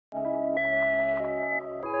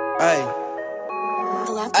Hey,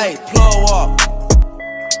 hey, plug up.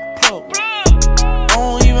 Plug. I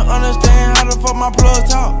don't even understand how the fuck my plug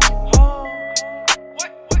talk.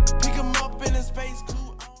 Pick him up in a space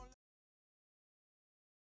cool.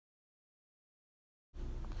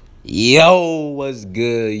 Yo, what's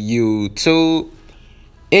good, YouTube?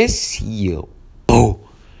 It's your boo,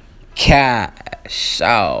 Cash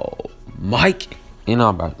Out Mike, and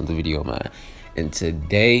I'm back with the video, man. And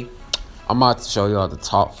today, I'm about to show y'all the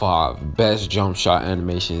top 5 best jump shot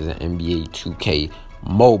animations in NBA 2K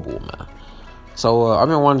Mobile, man. So, I've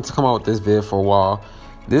been wanting to come out with this vid for a while.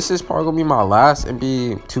 This is probably gonna be my last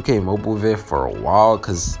NBA 2K Mobile vid for a while,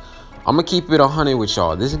 cause I'm gonna keep it 100 with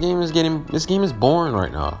y'all. This game is boring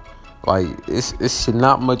right now. Like, it's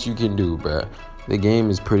not much you can do, bruh. The game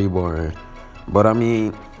is pretty boring. But I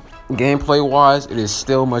mean, gameplay wise, it is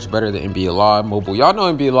still much better than NBA Live Mobile. Y'all know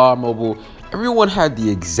NBA Live Mobile, everyone had the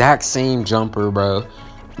exact same jumper, bro.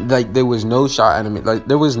 Like, there was no shot animation. Like,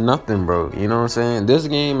 there was nothing, bro. You know what I'm saying? This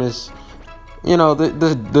game is, you know,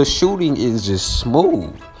 the shooting is just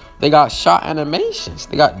smooth. They got shot animations.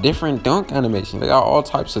 They got different dunk animations. They got all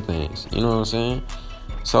types of things. You know what I'm saying?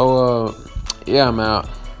 So, yeah, man.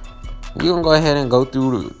 We're going to go ahead and go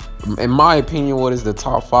through, in my opinion, what is the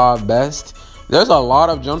top 5 best. There's a lot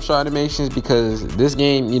of jump shot animations because this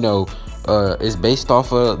game, you know, is based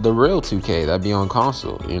off of the real 2K that be on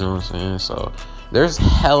console. You know what I'm saying? So there's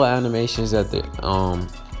hella animations that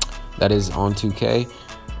that is on 2K,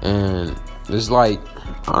 and there's like,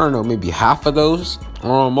 I don't know, maybe half of those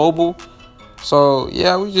are on mobile. So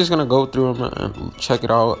yeah, we're just gonna go through them and check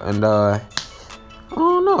it out. And I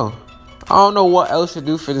don't know what else to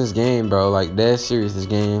do for this game, bro. Like, dead serious, this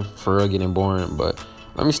game for real getting boring. But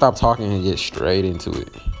let me stop talking and get straight into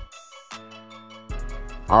it.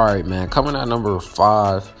 Alright, man, coming at number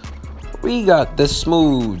 5, we got the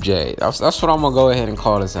Smooth J. That's what I'm gonna go ahead and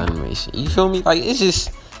call this animation. You feel me? Like, it's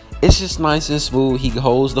just nice and smooth. He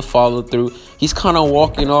holds the follow through. He's kind of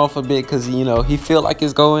walking off a bit because, you know, he feel like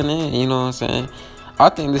it's going in. You know what I'm saying? I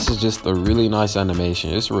think this is just a really nice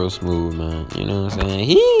animation. It's real smooth, man. You know what I'm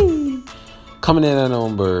saying? Coming in at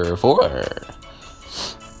number 4.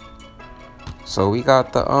 So we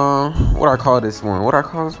got the what I call this one?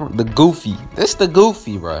 The Goofy. This the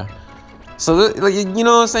Goofy, bro. So like, you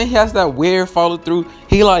know what I'm saying? He has that weird follow through.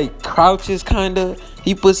 He like crouches kinda.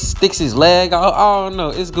 He sticks his leg out. I don't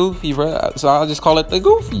know. It's Goofy, bro. So I'll just call it the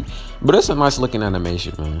Goofy. But it's a nice looking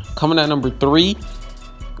animation, man. Coming at number 3,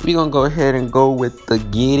 we gonna go ahead and go with the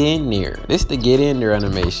Get In There. This the Get In There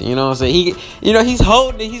animation. You know what I'm saying? He's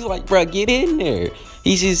holding it. He's like, bro, get in there.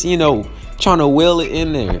 He's just, you know, trying to will it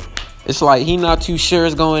in there. It's like he not too sure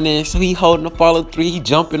it's going in, so he holding the follow through. He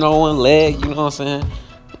jumping on one leg. You know what I'm saying?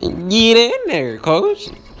 Get in there, coach.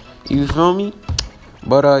 You feel me?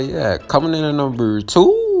 But yeah, coming in at number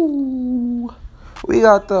 2, we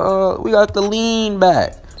got the lean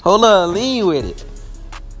back. Hold up, lean with it.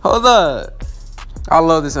 Hold up. I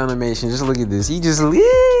love this animation. Just look at this. He just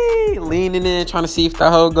leaning in, trying to see if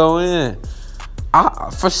that hoe go in.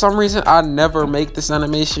 For some reason, I never make this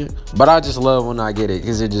animation, but I just love when I get it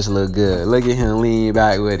because it just look good. Look at him lean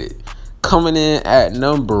back with it. Coming in at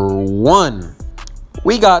number 1,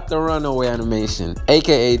 we got the runaway animation,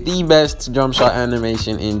 aka the best jump shot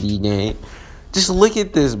animation in the game. Just look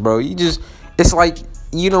at this, bro. It's like,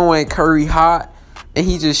 you know, when Curry hot and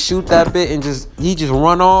he just shoot that bit and he just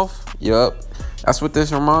run off. Yup. That's what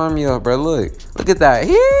this remind me of, bro. Look at that.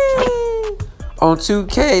 On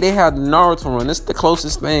 2K, they had the Naruto run. This is the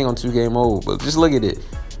closest thing on 2K Mobile. But just look at it.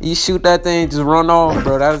 You shoot that thing, just run off,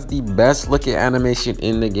 bro. That is the best looking animation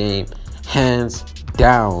in the game, hands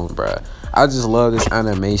down, bro. I just love this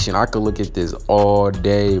animation. I could look at this all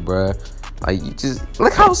day, bro. Like, you just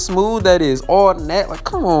look how smooth that is. All net. Like,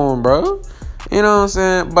 come on, bro. You know what I'm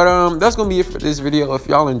saying? But that's gonna be it for this video. If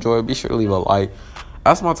y'all enjoyed, be sure to leave a like.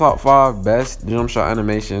 That's my top 5 best jump shot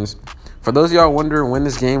animations. For those of y'all wondering when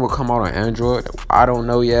this game will come out on Android, I don't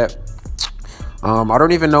know yet. I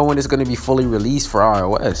don't even know when it's going to be fully released for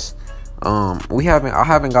iOS. I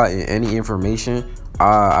haven't gotten any information.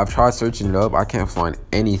 I've tried searching it up. I can't find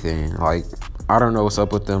anything. Like, I don't know what's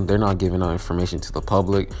up with them. They're not giving out information to the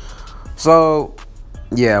public. So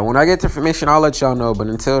yeah, when I get the information, I'll let y'all know. But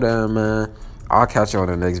until then, man, I'll catch you on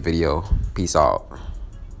the next video. Peace out.